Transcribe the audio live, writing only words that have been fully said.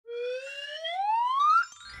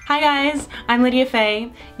Hi guys, I'm Lydia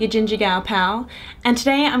Fay, your ginger gal pal, and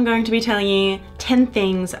today I'm going to be telling you 10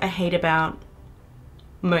 things I hate about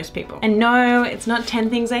most people. And no, it's not 10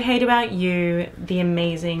 things I hate about you, the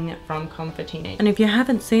amazing rom-com for teenagers. And if you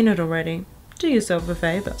haven't seen it already, do yourself a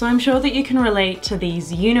favor. So I'm sure that you can relate to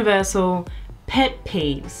these universal pet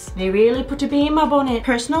peeves. They really put a bee in my bonnet.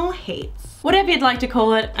 Personal hates. Whatever you'd like to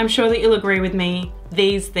call it, I'm sure that you'll agree with me,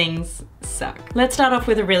 these things suck. Let's start off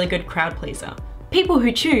with a really good crowd pleaser. People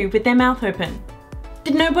who chew with their mouth open.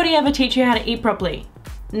 Did nobody ever teach you how to eat properly?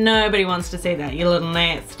 Nobody wants to see that, you little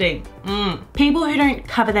nasty. People who don't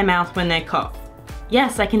cover their mouth when they cough.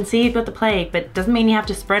 Yes, I can see you've got the plague, but doesn't mean you have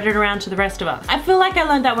to spread it around to the rest of us. I feel like I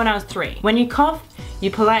learned that when I was 3. When you cough,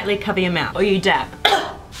 you politely cover your mouth, or you dab.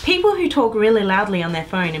 People who talk really loudly on their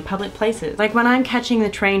phone in public places. Like when I'm catching the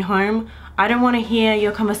train home, I don't want to hear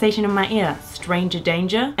your conversation in my ear. Stranger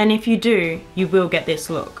danger. And if you do, you will get this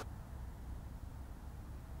look.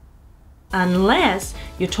 Unless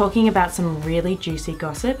you're talking about some really juicy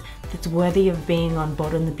gossip that's worthy of being on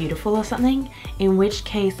Bottom the Beautiful or something, in which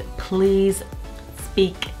case, please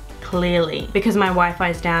speak clearly. Because my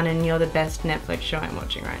Wi-Fi's down and you're the best Netflix show I'm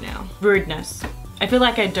watching right now. Rudeness. I feel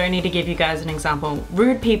like I don't need to give you guys an example.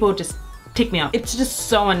 Rude people just tick me off. It's just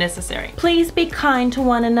so unnecessary. Please be kind to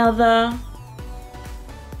one another.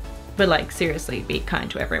 But like, seriously, be kind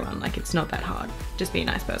to everyone. Like, it's not that hard. Just be a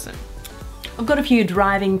nice person. I've got a few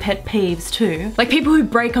driving pet peeves too. Like people who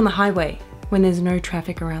brake on the highway when there's no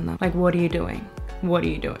traffic around them. Like, what are you doing? What are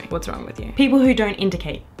you doing? What's wrong with you? People who don't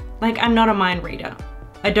indicate. Like, I'm not a mind reader.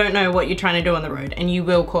 I don't know what you're trying to do on the road and you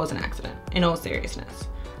will cause an accident, in all seriousness.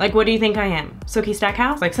 Like, what do you think I am? Sookie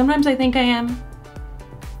Stackhouse? Like, sometimes I think I am.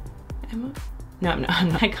 Am I? No, I'm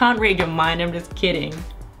not. I can't read your mind, I'm just kidding.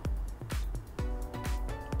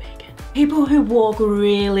 People who walk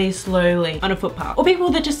really slowly on a footpath, or people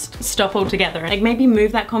that just stop altogether. Like maybe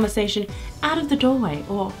move that conversation out of the doorway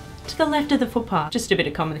or to the left of the footpath. Just a bit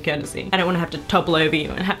of common courtesy. I don't want to have to topple over you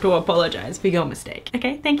and have to apologize for your mistake.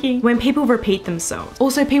 Okay, thank you. When people repeat themselves.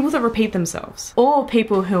 Also people that repeat themselves. Or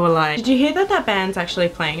people who are like, did you hear that that band's actually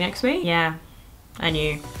playing next week? Yeah, I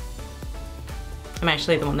knew. I'm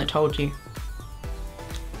actually the one that told you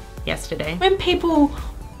yesterday. When people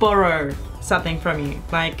borrow something from you,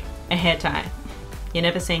 like a hair tie. You're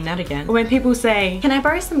never seeing that again. Or when people say, can I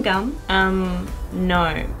borrow some gum?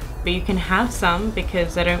 No, but you can have some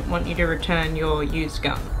because I don't want you to return your used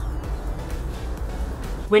gum.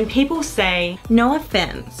 When people say, no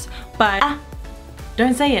offense, but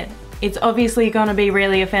don't say it. It's obviously gonna be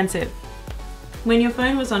really offensive. When your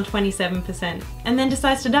phone was on 27% and then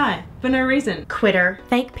decides to die for no reason. Quitter.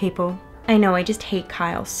 Fake people. I know, I just hate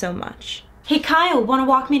Kyle so much. Hey Kyle, wanna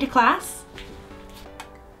walk me to class?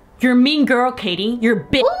 You're a mean girl, Katie. You're a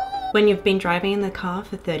bitch. When you've been driving in the car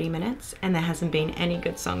for 30 minutes and there hasn't been any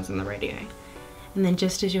good songs on the radio. And then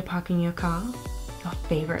just as you're parking your car, your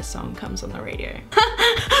favorite song comes on the radio.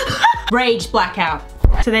 Rage blackout.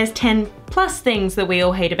 So there's 10 plus things that we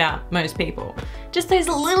all hate about most people. Just those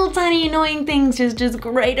little tiny annoying things just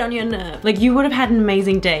grate on your nerve. Like you would have had an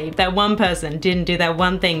amazing day if that one person didn't do that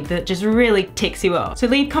one thing that just really ticks you off. So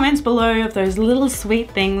leave comments below of those little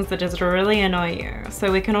sweet things that just really annoy you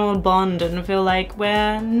so we can all bond and feel like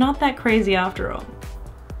we're not that crazy after all.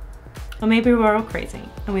 Or maybe we're all crazy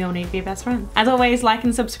and we all need to be best friends. As always, like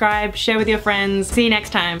and subscribe, share with your friends. See you next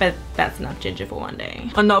time. But that's enough ginger for one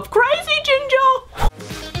day. Enough crazy ginger!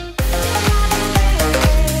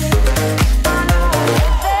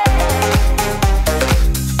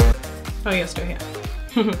 Oh, you're still here.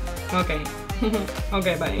 Okay.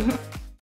 Okay, bye.